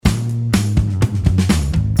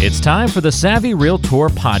It's time for the Savvy Realtor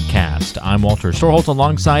Podcast. I'm Walter Storholt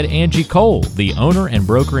alongside Angie Cole, the owner and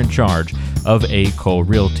broker in charge of A. Cole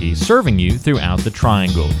Realty, serving you throughout the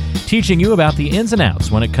Triangle, teaching you about the ins and outs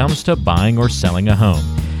when it comes to buying or selling a home.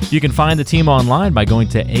 You can find the team online by going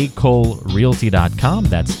to acolerealty.com.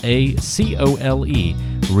 That's A-C-O-L-E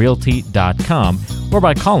realty.com, or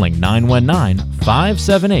by calling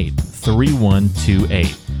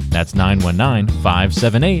 919-578-3128. That's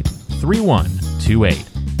 919-578-3128.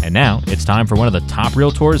 And now it's time for one of the top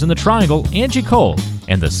realtors in the Triangle, Angie Cole,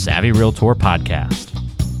 and the Savvy Realtor Podcast.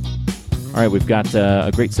 All right, we've got a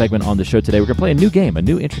great segment on the show today. We're going to play a new game, a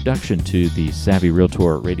new introduction to the Savvy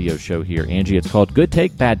Realtor radio show here. Angie, it's called Good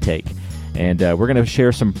Take, Bad Take. And we're going to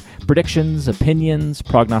share some predictions, opinions,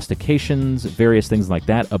 prognostications, various things like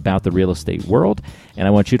that about the real estate world. And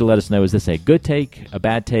I want you to let us know, is this a good take, a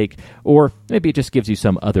bad take, or maybe it just gives you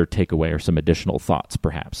some other takeaway or some additional thoughts,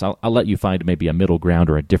 perhaps. I'll let you find maybe a middle ground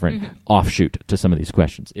or a different offshoot to some of these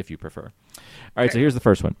questions, if you prefer. All right, so here's the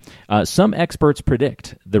first one. Some experts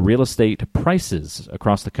predict the real estate prices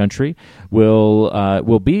across the country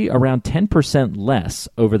will be around 10% less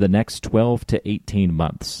over the next 12 to 18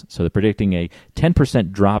 months. So they're predicting a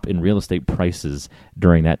 10% drop in real estate prices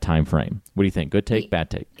during that time frame. What do you think? Good take, bad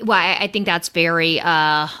take? Well, I think that's very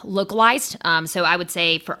localized. So I would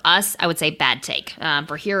say for us, I would say bad take.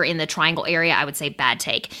 For here in the Triangle area, I would say bad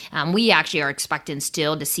take. We actually are expecting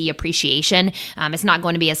still to see appreciation. It's not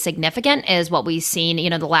going to be as significant as what we've seen,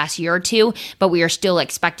 the last year or two, but we are still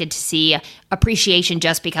expected to see appreciation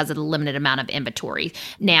just because of the limited amount of inventory.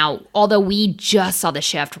 Now, although we just saw the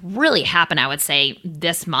shift really happen, I would say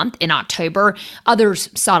this month in October, others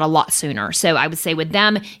saw it a lot sooner. So I would say with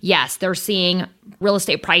them, yes, they're seeing real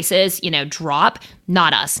estate prices, drop,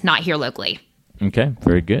 not us, not here locally. Okay,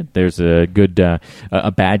 very good. There's a good, a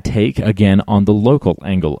bad take, again, on the local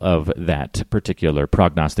angle of that particular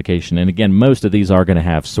prognostication. And again, most of these are going to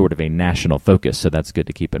have sort of a national focus, so that's good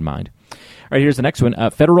to keep in mind. All right, here's the next one.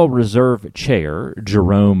 Federal Reserve Chair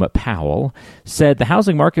Jerome Powell said the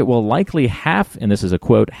housing market will likely and this is a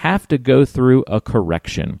quote, have to go through a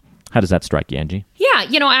correction. How does that strike you, Angie? Yeah,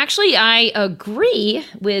 actually, I agree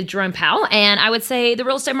with Jerome Powell, and I would say the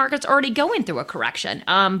real estate market's already going through a correction.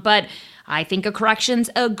 But I think a correction's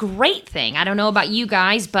a great thing. I don't know about you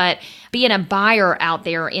guys, but being a buyer out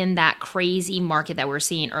there in that crazy market that we're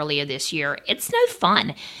seeing earlier this year, it's no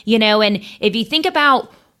fun, and if you think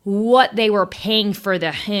about what they were paying for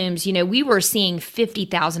the homes, we were seeing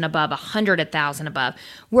 50,000 above, 100,000 above.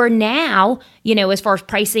 Where now, as far as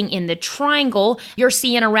pricing in the Triangle, you're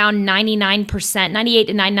seeing around 98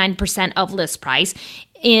 to 99% of list price.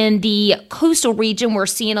 In the coastal region, we're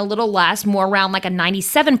seeing a little less, more around like a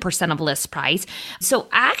 97% of list price. So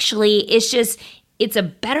actually, it's a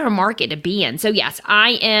better market to be in. So yes,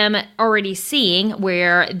 I am already seeing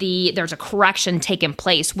where there's a correction taking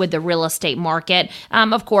place with the real estate market.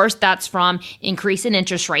 Of course, that's from increase in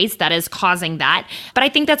interest rates that is causing that. But I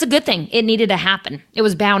think that's a good thing. It needed to happen. It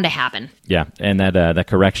was bound to happen. Yeah, and that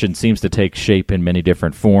correction seems to take shape in many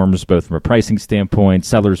different forms, both from a pricing standpoint,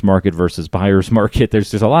 seller's market versus buyer's market.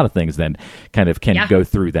 There's a lot of things that kind of can go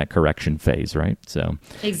through that correction phase, right? So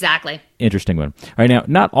exactly. Interesting one. All right, now,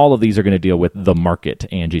 not all of these are going to deal with the market,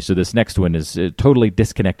 Angie. So this next one is totally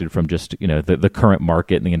disconnected from just, the current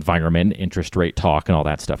market and the environment, interest rate talk and all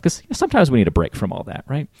that stuff. Because sometimes we need a break from all that,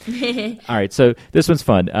 right? All right, so this one's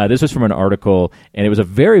fun. This was from an article, and it was a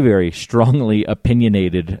very, very strongly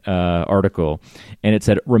opinionated article. And it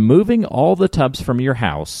said, removing all the tubs from your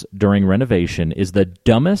house during renovation is the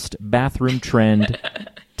dumbest bathroom trend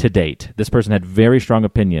to date. This person had very strong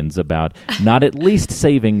opinions about not at least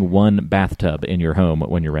saving one bathtub in your home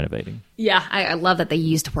when you're renovating. Yeah, I love that they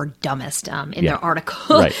used the word dumbest in their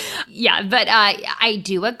article. Right. Yeah, but I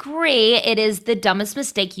do agree. It is the dumbest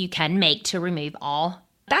mistake you can make to remove all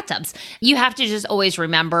bathtubs. You have to just always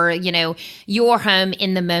remember, your home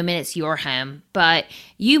in the moment, it's your home, but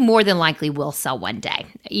you more than likely will sell one day.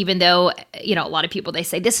 Even though, a lot of people, they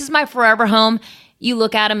say, this is my forever home. You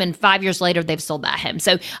look at them and 5 years later, they've sold that home.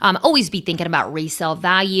 So always be thinking about resale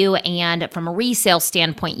value. And from a resale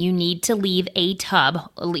standpoint, you need to leave a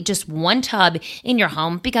tub, just one tub in your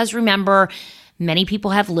home, because remember, many people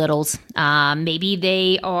have littles. Maybe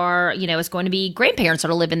they are, it's going to be grandparents that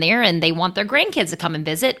are living there and they want their grandkids to come and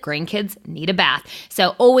visit. Grandkids need a bath.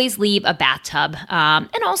 So always leave a bathtub. And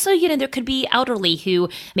also, there could be elderly who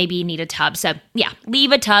maybe need a tub. So yeah,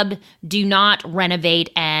 leave a tub. Do not renovate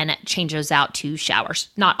and change those out to showers.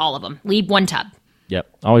 Not all of them. Leave one tub. Yep.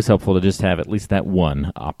 Always helpful to just have at least that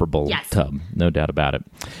one operable Yes. tub. No doubt about it.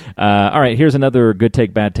 All right. Here's another good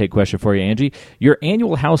take, bad take question for you, Angie. Your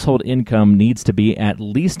annual household income needs to be at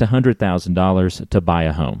least $100,000 to buy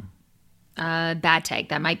a home. Bad take.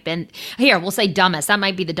 That might be here. We'll say dumbest. That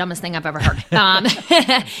might be the dumbest thing I've ever heard.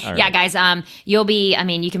 Yeah, guys. You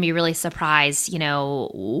can be really surprised.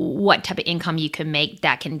 What type of income you can make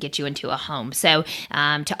that can get you into a home. So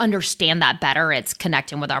to understand that better, it's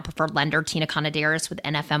connecting with our preferred lender, Tina Conadaris with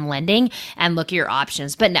NFM Lending, and look at your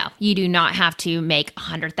options. But no, you do not have to make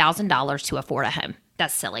 $100,000 to afford a home.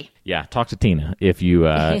 That's silly. Yeah, talk to Tina if you,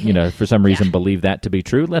 for some reason believe that to be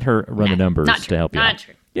true. Let her run the numbers to help you out. Not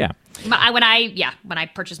true. Yeah. But when I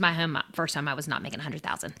purchased my home first time, I was not making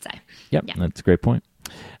 $100,000. So Yep, that's a great point.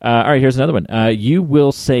 All right, here's another one. You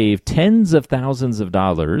will save tens of thousands of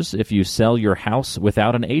dollars if you sell your house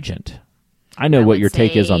without an agent. I know what your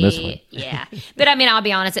take is on this one. Yeah. But I'll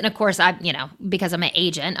be honest. And of course, because I'm an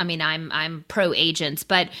agent, I'm pro agents,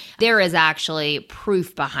 but there is actually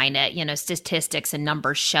proof behind it, statistics and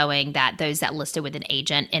numbers showing that those that listed with an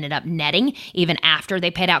agent ended up netting even after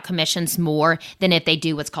they paid out commissions more than if they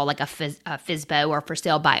do what's called like a FSBO or for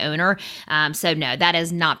sale by owner. So no, that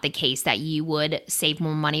is not the case that you would save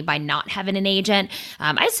more money by not having an agent.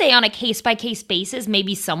 I'd say on a case by case basis,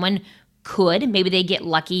 maybe someone maybe they get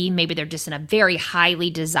lucky. Maybe they're just in a very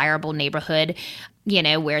highly desirable neighborhood,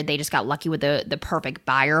 where they just got lucky with the perfect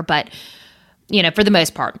buyer. But, for the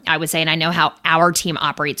most part, I would say, and I know how our team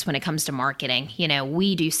operates when it comes to marketing,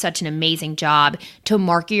 we do such an amazing job to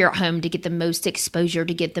market your home to get the most exposure,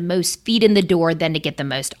 to get the most feet in the door, then to get the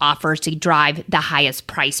most offers to drive the highest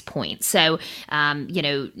price point. So,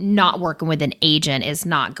 not working with an agent is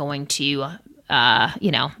not going to,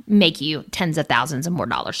 make you tens of thousands of more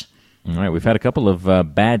dollars. All right, we've had a couple of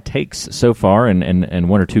bad takes so far and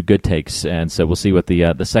one or two good takes, and so we'll see what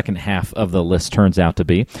the second half of the list turns out to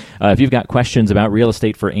be. If you've got questions about real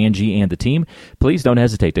estate for Angie and the team, please don't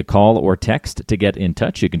hesitate to call or text to get in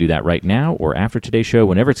touch. You can do that right now or after today's show,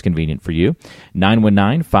 whenever it's convenient for you.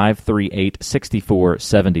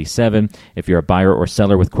 919-538-6477. If you're a buyer or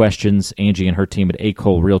seller with questions, Angie and her team at A.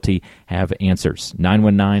 Cole Realty have answers.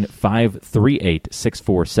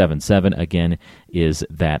 919-538-6477. Again, is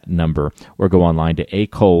that number, or go online to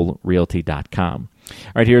acolerealty.com. All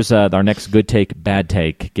right, here's our next good take, bad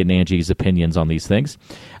take, getting Angie's opinions on these things.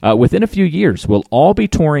 Within a few years, we'll all be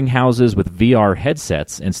touring houses with VR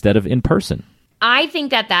headsets instead of in person. I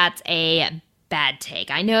think that that's a bad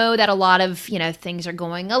take. I know that a lot of, things are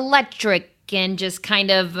going electric and just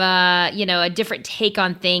kind of, a different take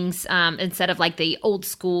on things instead of like the old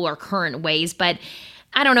school or current ways. But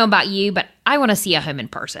I don't know about you, but I want to see a home in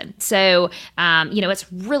person. So,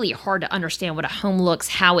 it's really hard to understand what a home looks,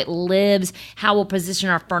 how it lives, how we'll position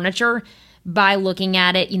our furniture by looking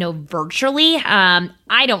at it, virtually.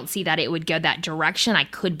 I don't see that it would go that direction. I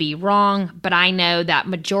could be wrong, but I know that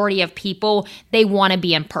majority of people, they want to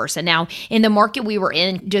be in person. Now, in the market we were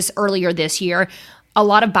in just earlier this year, a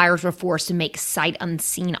lot of buyers were forced to make sight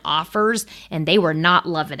unseen offers, and they were not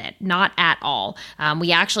loving it, not at all.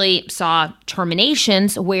 We actually saw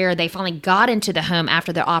terminations where they finally got into the home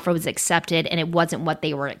after their offer was accepted, and it wasn't what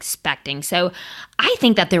they were expecting. So I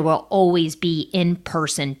think that there will always be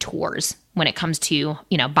in-person tours when it comes to,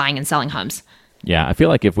 buying and selling homes. Yeah, I feel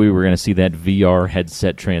like if we were going to see that VR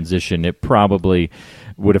headset transition, it probably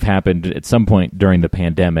would have happened at some point during the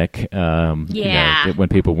pandemic. When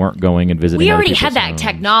people weren't going and visiting. We already had that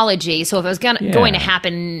technology, so if it was going to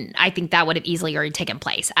happen, I think that would have easily already taken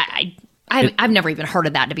place. I've never even heard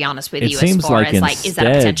of that, to be honest with you. Seems as far like as is that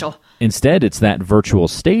a potential? Instead, it's that virtual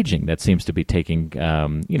staging that seems to be taking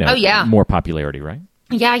more popularity, right?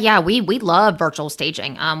 Yeah, we love virtual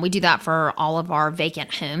staging. We do that for all of our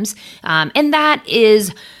vacant homes, and that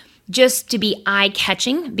is just to be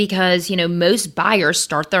eye-catching because, most buyers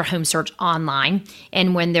start their home search online.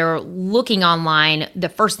 And when they're looking online, the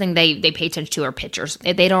first thing they pay attention to are pictures.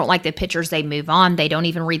 If they don't like the pictures, they move on. They don't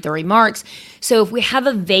even read the remarks. So if we have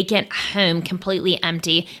a vacant home completely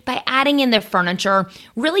empty, by adding in the furniture,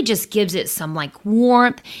 really just gives it some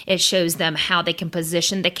warmth. It shows them how they can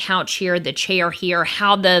position the couch here, the chair here,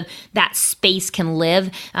 how that space can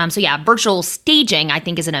live. Virtual staging, I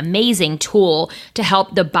think, is an amazing tool to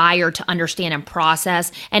help the buyer to understand and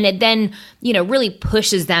process, and it then really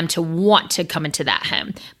pushes them to want to come into that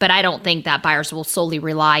home. But I don't think that buyers will solely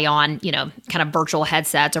rely on kind of virtual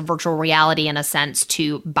headsets or virtual reality in a sense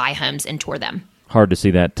to buy homes and tour them. Hard to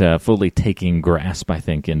see that fully taking grasp, I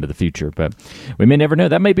think, into the future. But we may never know.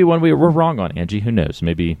 That may be one we're wrong on, Angie. Who knows?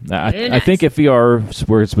 Maybe. I think if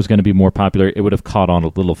VR was going to be more popular, it would have caught on a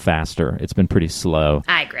little faster. It's been pretty slow.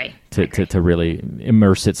 I agree. to really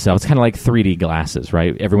immerse itself. It's kind of like 3D glasses,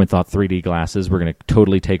 right? Everyone thought 3D glasses were going to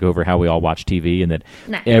totally take over how we all watch TV, and that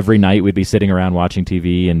every night we'd be sitting around watching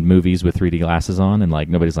TV and movies with 3D glasses on, and like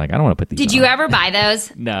nobody's like, I don't want to put these on. Did you ever buy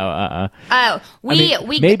those? No, Oh, we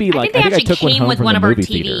maybe I think they actually took one came home with from one the of our movie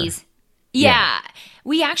TVs. theater. Yeah.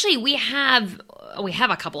 We have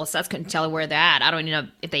a couple of sets. Couldn't tell you where they're at. I don't even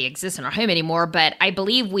know if they exist in our home anymore, but I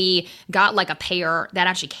believe we got like a pair that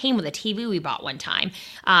actually came with a TV we bought one time.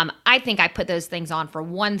 I think I put those things on for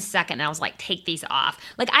 1 second and I was like, take these off.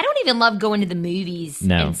 Like, I don't even love going to the movies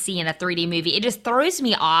and seeing a 3D movie. It just throws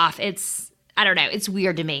me off. I don't know. It's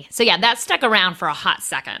weird to me. So yeah, that stuck around for a hot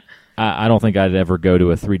second. I don't think I'd ever go to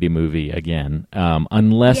a 3D movie again,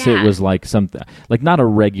 unless it was like something like not a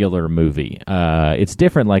regular movie. It's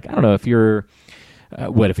different. Like, I don't know if you're.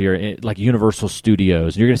 If you're at, like Universal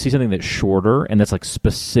Studios, you're going to see something that's shorter and that's like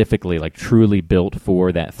specifically like truly built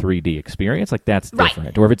for that 3D experience, like that's different.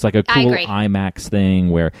 Right. Or if it's like a cool IMAX thing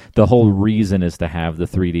where the whole reason is to have the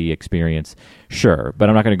 3D experience, sure. But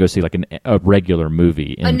I'm not going to go see like a regular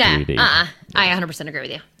movie in 3D. I 100% agree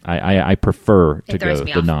with you. I prefer to go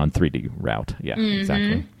the non-3D route. Yeah,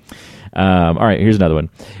 exactly. All right, here's another one.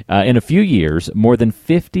 In a few years, more than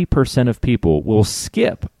 50% of people will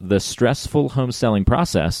skip the stressful home selling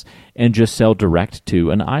process and just sell direct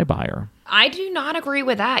to an iBuyer. I do not agree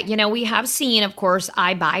with that. We have seen, of course,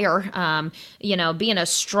 iBuyer, being a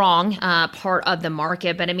strong part of the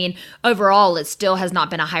market. But I mean, overall, it still has not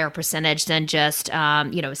been a higher percentage than just,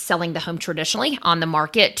 selling the home traditionally on the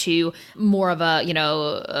market to more of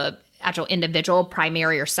a, actual individual,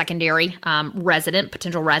 primary or secondary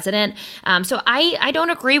potential resident. So I don't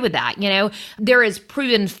agree with that. There is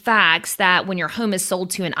proven facts that when your home is sold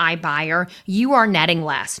to an iBuyer, you are netting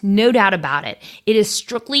less, no doubt about it. It is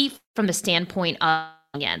strictly from the standpoint of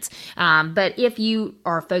but if you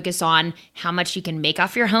are focused on how much you can make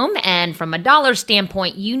off your home, and from a dollar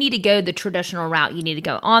standpoint, you need to go the traditional route. You need to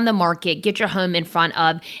go on the market, get your home in front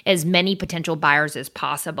of as many potential buyers as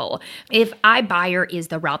possible. If iBuyer is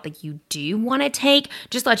the route that you do want to take,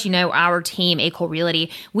 just let you know, our team, A. Cole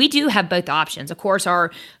Realty, we do have both options. Of course,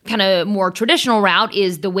 our kind of more traditional route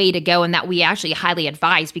is the way to go, and that we actually highly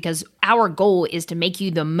advise, because our goal is to make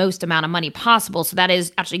you the most amount of money possible. So that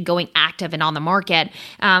is actually going active and on the market.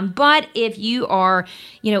 But if you are,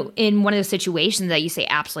 in one of those situations that you say,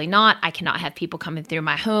 absolutely not, I cannot have people coming through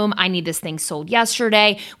my home, I need this thing sold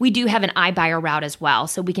yesterday, we do have an iBuyer route as well.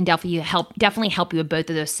 So we can definitely help you with both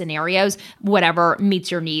of those scenarios, whatever meets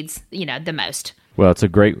your needs, the most. Well, it's a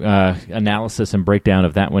great analysis and breakdown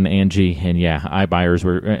of that one, Angie. And yeah, iBuyers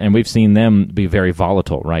and we've seen them be very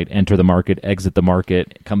volatile, right? Enter the market, exit the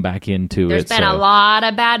market, come back into There's been a lot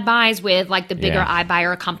of bad buys with like the bigger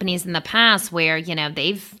iBuyer companies in the past where,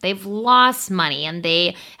 they've lost money and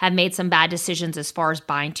they have made some bad decisions as far as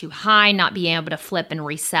buying too high, not being able to flip and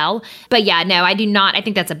resell. But yeah, no, I do not. I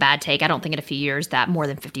think that's a bad take. I don't think in a few years that more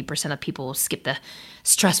than 50% of people will skip the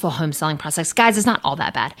stressful home selling process. Guys, it's not all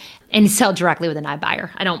that bad. And sell directly with an iBuyer.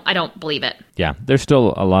 I don't believe it. Yeah, there's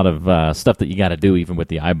still a lot of stuff that you got to do even with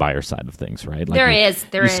the iBuyer side of things, right? Like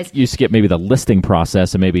there is. You skip maybe the listing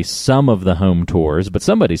process and maybe some of the home tours, but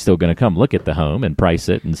somebody's still going to come look at the home and price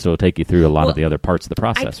it and still take you through a lot of the other parts of the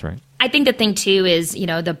process, right? I think the thing too is,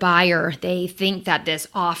 the buyer, they think that this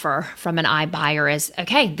offer from an iBuyer is,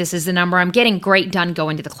 okay, this is the number I'm getting. Great, done,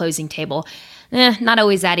 going to the closing table. Not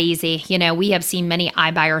always that easy. We have seen many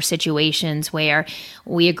iBuyer situations where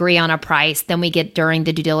we agree on a price, then we get during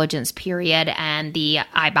the due diligence period and the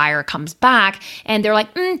iBuyer comes back and they're like,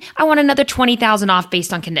 I want another $20,000 off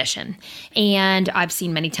based on condition. And I've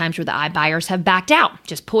seen many times where the iBuyers have backed out,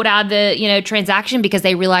 just pulled out of the transaction because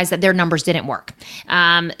they realized that their numbers didn't work.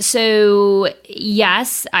 So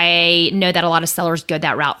yes, I know that a lot of sellers go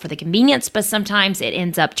that route for the convenience, but sometimes it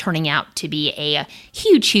ends up turning out to be a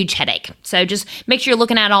huge, huge headache. So just make sure you're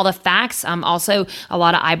looking at all the facts. Also, a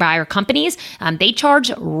lot of iBuyer companies, they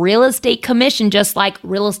charge real estate commission just like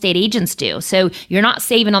real estate agents do. So you're not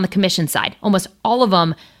saving on the commission side. Almost all of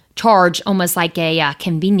them charge almost like a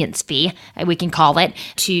convenience fee, we can call it,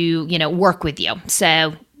 to work with you.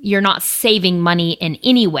 So you're not saving money in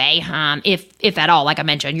any way, if at all. Like I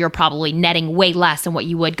mentioned, you're probably netting way less than what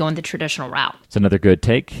you would going the traditional route. It's another good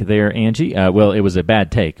take there, Angie. Well, it was a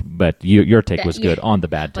bad take, but your take was good on the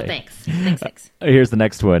bad take. Well, thanks. Here's the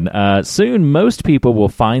next one. Soon, most people will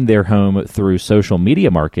find their home through social media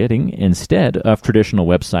marketing instead of traditional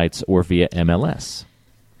websites or via MLS.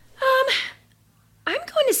 I'm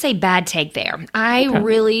going to say bad take there. I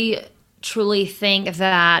really truly think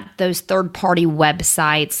that those third-party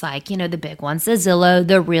websites, like, the big ones, the Zillow,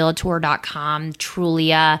 the Realtor.com,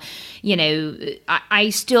 Trulia, I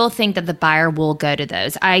still think that the buyer will go to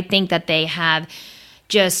those. I think that they have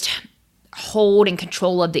just hold and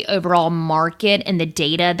control of the overall market and the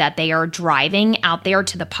data that they are driving out there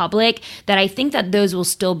to the public, that I think that those will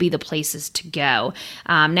still be the places to go.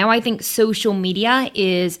 Now, I think social media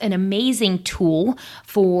is an amazing tool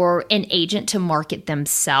for an agent to market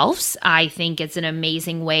themselves. I think it's an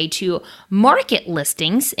amazing way to market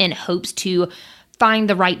listings in hopes to find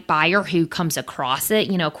the right buyer who comes across it.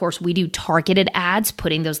 Of course, we do targeted ads,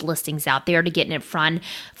 putting those listings out there to get in front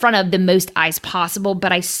of the most eyes possible.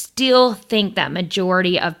 But I still think that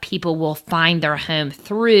majority of people will find their home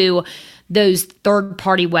through those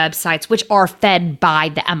third-party websites, which are fed by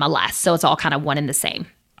the MLS. So it's all kind of one and the same.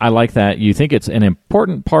 I like that. You think it's an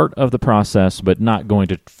important part of the process, but not going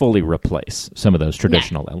to fully replace some of those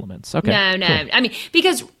traditional elements. Okay. No. Cool. I mean,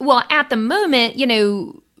 because, at the moment,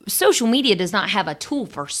 social media does not have a tool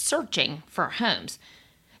for searching for homes.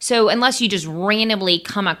 So unless you just randomly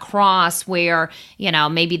come across where,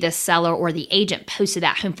 maybe the seller or the agent posted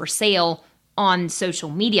that home for sale on social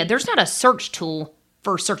media, there's not a search tool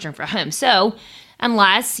for searching for homes. So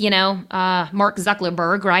unless, Mark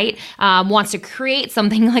Zuckerberg, right, wants to create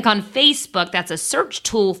something like on Facebook that's a search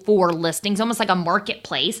tool for listings, almost like a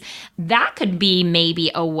marketplace, that could be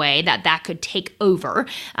maybe a way that could take over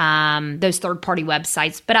those third-party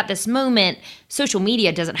websites. But at this moment, social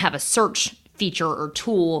media doesn't have a search feature or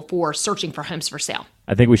tool for searching for homes for sale.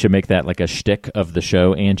 I think we should make that like a shtick of the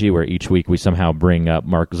show, Angie, where each week we somehow bring up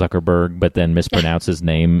Mark Zuckerberg, but then mispronounce his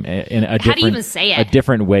name in a different, how do you even say it? A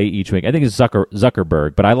different way each week. I think it's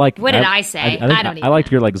Zuckerberg, but I like. What did I say? I don't even. I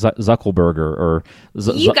liked your like Zuckelberger or.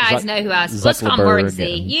 You guys know who I was. Let's call him Mark Z.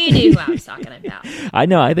 You knew who I was talking about. I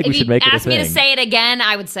know. I think we should make it a thing. If you asked me to say it again,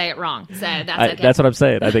 I would say it wrong. So that's okay. That's what I'm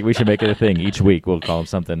saying. I think we should make it a thing. Each week we'll call him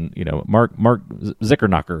something. Mark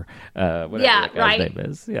Zickerknocker. Whatever that guy's name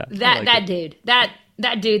is. Yeah. That dude.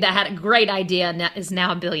 That dude that had a great idea and is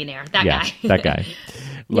now a billionaire. That guy. That guy.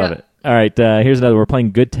 Love it. All right, here's another. We're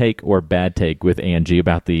playing Good Take or Bad Take with Angie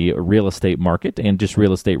about the real estate market and just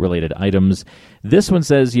real estate-related items. This one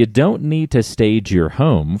says you don't need to stage your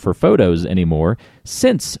home for photos anymore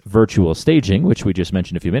since virtual staging, which we just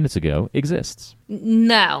mentioned a few minutes ago, exists.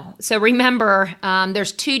 No. So remember,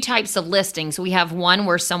 there's two types of listings. We have one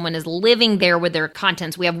where someone is living there with their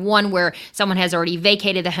contents. We have one where someone has already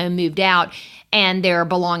vacated the home, moved out, and their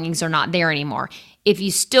belongings are not there anymore. If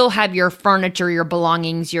you still have your furniture, your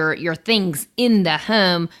belongings, your things in the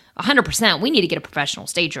home, 100%, we need to get a professional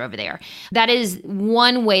stager over there. That is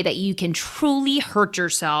one way that you can truly hurt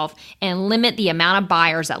yourself and limit the amount of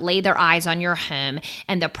buyers that lay their eyes on your home.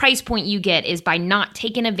 And the price point you get is by not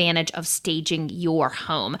taking advantage of staging your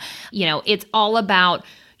home. It's all about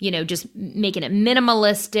just making it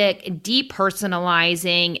minimalistic,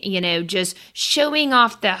 depersonalizing, just showing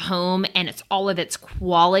off the home and it's all of its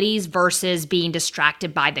qualities versus being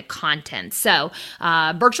distracted by the content. So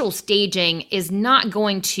virtual staging is not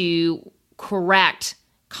going to correct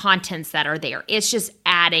contents that are there. It's just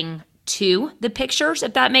adding to the pictures,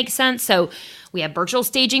 if that makes sense. So we have virtual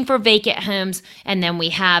staging for vacant homes, and then we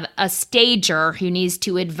have a stager who needs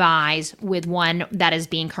to advise with one that is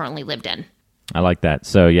being currently lived in. I like that.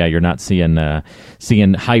 So yeah, you're not seeing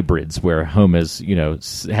hybrids where home is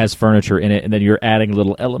has furniture in it, and then you're adding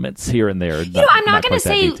little elements here and there. I'm not going to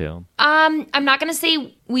say I'm not going to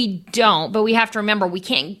say we don't, but we have to remember we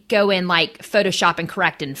can't go in like Photoshop and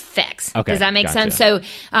correct and fix. Okay, does that make sense? So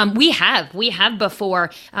we have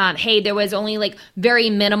before. Hey, there was only like very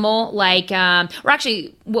minimal, or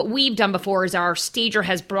actually what we've done before is our stager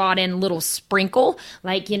has brought in little sprinkle,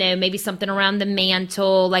 like maybe something around the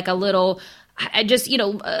mantle, like a little. Just,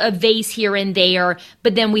 a vase here and there,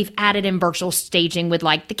 but then we've added in virtual staging with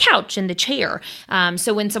like the couch and the chair.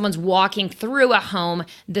 So when someone's walking through a home,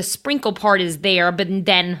 the sprinkle part is there, but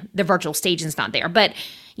then the virtual staging is not there. But,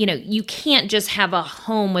 you can't just have a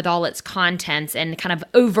home with all its contents and kind of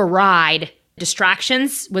override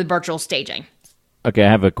distractions with virtual staging. Okay, I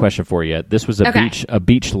have a question for you. This was a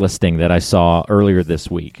beach listing that I saw earlier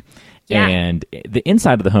this week. Yeah. And the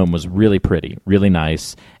inside of the home was really pretty, really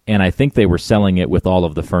nice, and I think they were selling it with all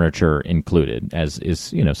of the furniture included, as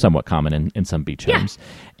is somewhat common in some beach homes.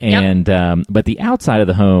 And but the outside of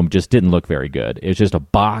the home just didn't look very good. It was just a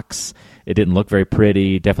box. It didn't look very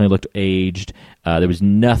pretty. Definitely looked aged. There was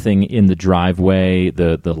nothing in the driveway.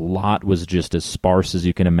 The lot was just as sparse as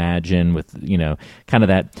you can imagine, with kind of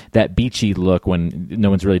that beachy look when no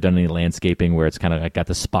one's really done any landscaping, where it's kind of like got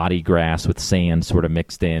the spotty grass with sand sort of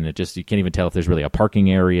mixed in. You can't even tell if there's really a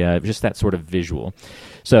parking area. Just that sort of visual.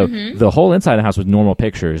 So the whole inside of the house was normal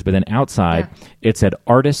pictures, but then outside it said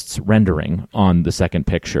artist's rendering on the second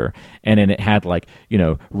picture, and then it had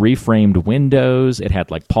reframed windows. It had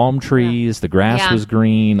palm trees. The grass was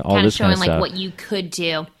green. All kind this of showing kind of stuff. what you could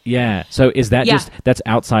do. Yeah. So is that that's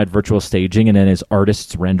outside virtual staging, and then is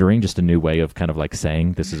artist's rendering just a new way of kind of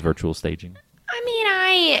saying this is virtual staging?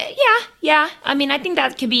 I mean, I think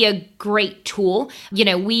that could be a great tool.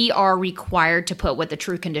 We are required to put what the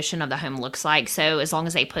true condition of the home looks like. So as long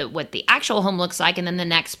as they put what the actual home looks like, and then the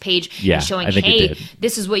next page is showing, hey,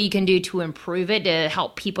 this is what you can do to improve it, to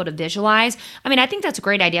help people to visualize. I mean, I think that's a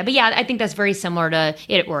great idea. But I think that's very similar to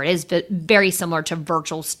it, or it is very similar to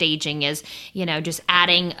virtual staging, is, just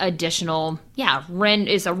adding additional,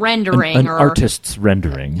 is a rendering. An artist's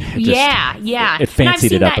rendering. It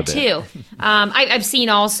fancied it up a bit. Too. I've seen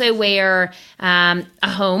also where a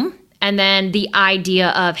home, and then the idea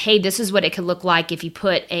of, hey, this is what it could look like if you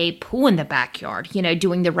put a pool in the backyard,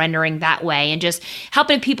 doing the rendering that way, and just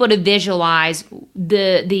helping people to visualize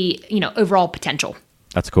the overall potential.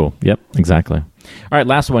 That's cool. Yep, exactly. All right,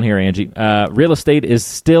 last one here, Angie. Real estate is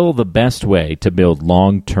still the best way to build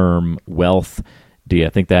long-term wealth. Do you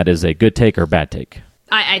think that is a good take or bad take?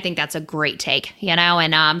 I think that's a great take, and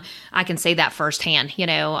I can say that firsthand.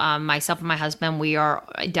 Myself and my husband, we are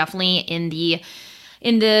definitely in the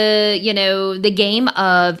the game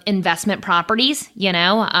of investment properties.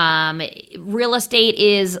 Real estate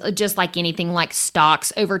is just like anything, like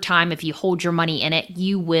stocks. Over time, if you hold your money in it,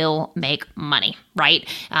 you will make money, right?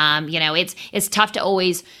 It's tough to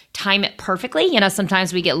always time it perfectly.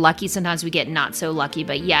 Sometimes we get lucky, sometimes we get not so lucky.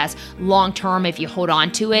 But yes, long term, if you hold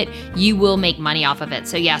on to it, you will make money off of it.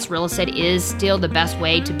 So yes, real estate is still the best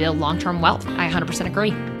way to build long-term wealth. I 100%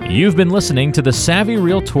 agree. You've been listening to the Savvy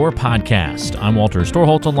Realtor podcast. I'm Walter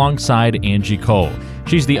Storholt alongside Angie Cole.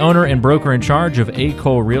 She's the owner and broker in charge of A.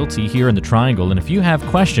 Cole Realty here in the Triangle. And if you have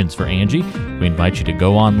questions for Angie, we invite you to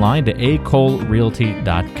go online to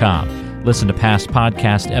acolerealty.com. Listen to past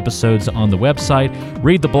podcast episodes on the website,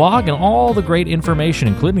 read the blog, and all the great information,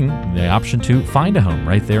 including the option to find a home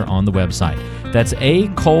right there on the website. That's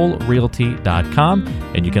acolerealty.com.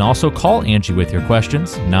 And you can also call Angie with your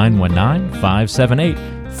questions,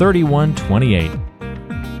 919-578-3128.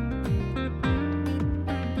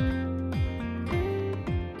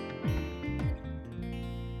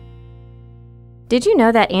 Did you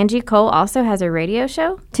know that Angie Cole also has a radio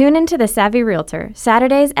show? Tune into The Savvy Realtor,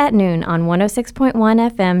 Saturdays at noon on 106.1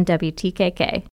 FM WTKK.